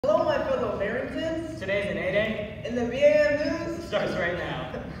Today's an A-Day, and the BAM News starts right now.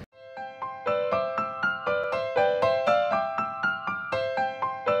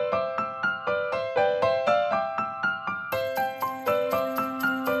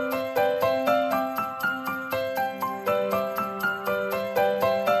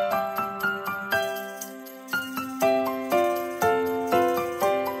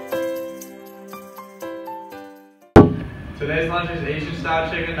 Today's lunch is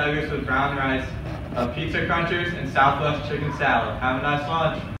Asian-style chicken nuggets with brown rice, pizza crunchers, and Southwest chicken salad. Have a nice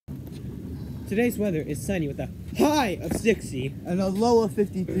lunch. Today's weather is sunny with a high of 60 and a low of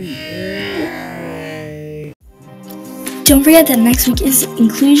 53. Yay. Don't forget that next week is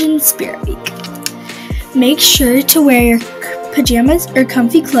Inclusion Spirit Week. Make sure to wear your pajamas or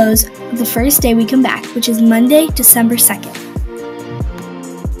comfy clothes the first day we come back, which is Monday, December 2nd.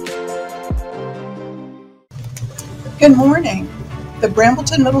 Good morning. The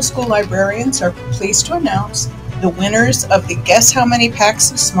Brambleton Middle School librarians are pleased to announce the winners of the Guess How Many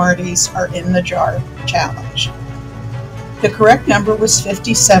Packs of Smarties Are in the Jar challenge. The correct number was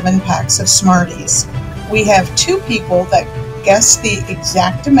 57 packs of Smarties. We have two people that guessed the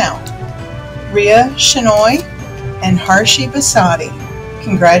exact amount, Ria Shinoy and Harshi Basadi.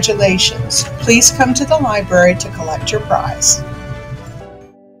 Congratulations. Please come to the library to collect your prize.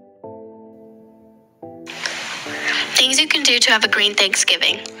 Things you can do to have a green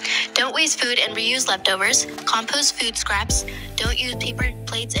Thanksgiving. Don't waste food and reuse leftovers. Compost food scraps. Don't use paper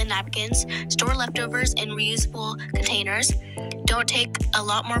plates and napkins. Store leftovers in reusable containers. Don't take a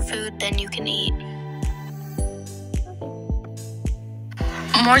lot more food than you can eat.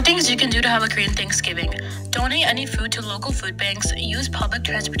 More things you can do to have a green Thanksgiving. Donate any food to local food banks. Use public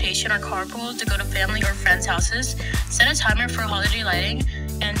transportation or carpool to go to family or friends' houses. Set a timer for holiday lighting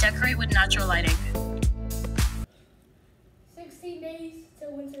and decorate with natural lighting. 16 days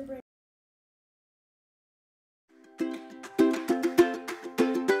till winter break.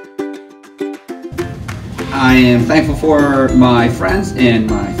 I am thankful for my friends and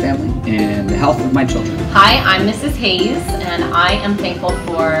my family and the health of my children. Hi, I'm Mrs. Hayes, and I am thankful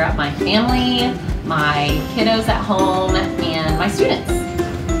for my family, my kiddos at home, and my students.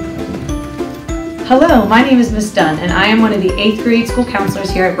 Hello, my name is Miss Dunn, and I am one of the 8th grade school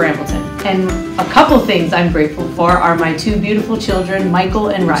counselors here at Brambleton. And a couple things I'm grateful for are my two beautiful children, Michael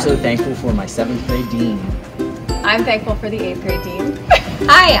and Riley. I'm so thankful for my 7th grade dean. I'm thankful for the 8th grade dean.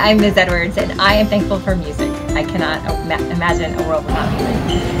 Hi, I'm Ms. Edwards, and I am thankful for music. I cannot imagine a world without music.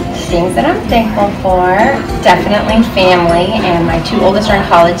 Things that I'm thankful for, definitely family, and my two oldest are in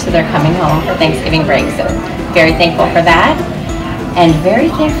college, so they're coming home for Thanksgiving break, so very thankful for that. And very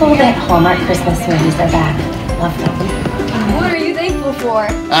thankful that Hallmark Christmas movies are back. Love them. What are you thankful for?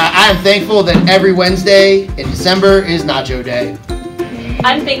 I'm thankful that every Wednesday in December is Nacho Day.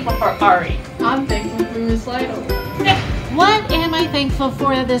 I'm thankful for Ari. I'm thankful for Miss Lytle. What am I thankful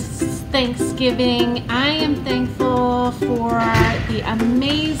for this Thanksgiving? I am thankful for the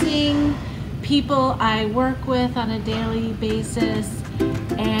amazing people I work with on a daily basis,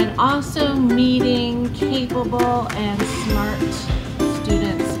 and also meeting capable and smart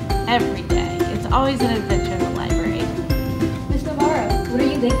students every day. It's always an adventure in the library. Ms. Navarro, what are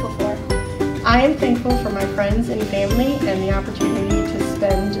you thankful for? I am thankful for my friends and family and the opportunity to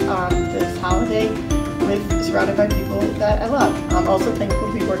spend this holiday surrounded by people that I love. I'm also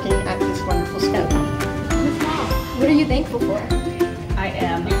thankful to be working at this wonderful school. Ms. Mom, what are you thankful for? I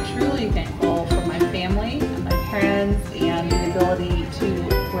am truly thankful for my family and my parents and the ability to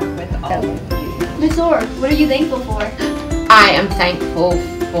work with all of you. Ms. Orr, what are you thankful for? I am thankful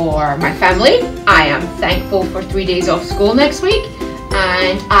for my family. I am thankful for 3 days off school next week.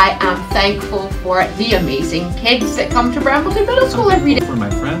 And I am thankful for the amazing kids that come to Brambleton Middle School every day. For my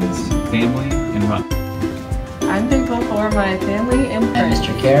friends, family, and run. I'm thankful for my family and friends. And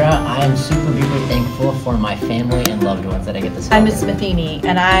Mr. Kara, I am super duper thankful for my family and loved ones that I get to spend. I'm Ms. Smithini,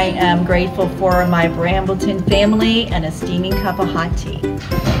 and I am grateful for my Brambleton family and a steaming cup of hot tea.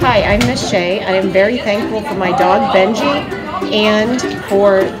 Hi, I'm Miss Shea. I am very thankful for my dog Benji and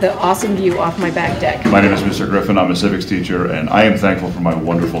for the awesome view off my back deck. My name is Mr. Griffin. I'm a civics teacher, and I am thankful for my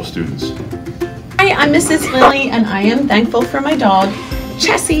wonderful students. Hi, I'm Mrs. Lilly, and I am thankful for my dog,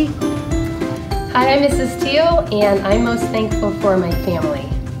 Chessie. Hi, I'm Mrs. Teal, and I'm most thankful for my family.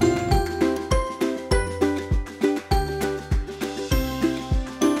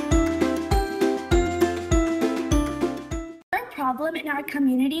 Is there a problem in our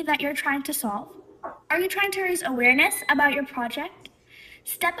community that you're trying to solve? Are you trying to raise awareness about your project?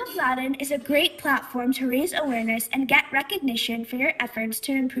 Step Up Loudoun is a great platform to raise awareness and get recognition for your efforts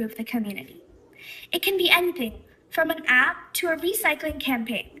to improve the community. It can be anything, from an app to a recycling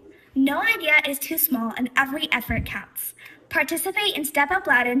campaign. No idea is too small and every effort counts. Participate in Step Up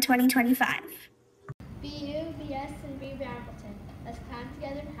Loudoun 2025. Be you, be us, and be Brambleton. Let's climb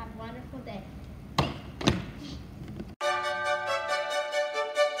together and have a wonderful day.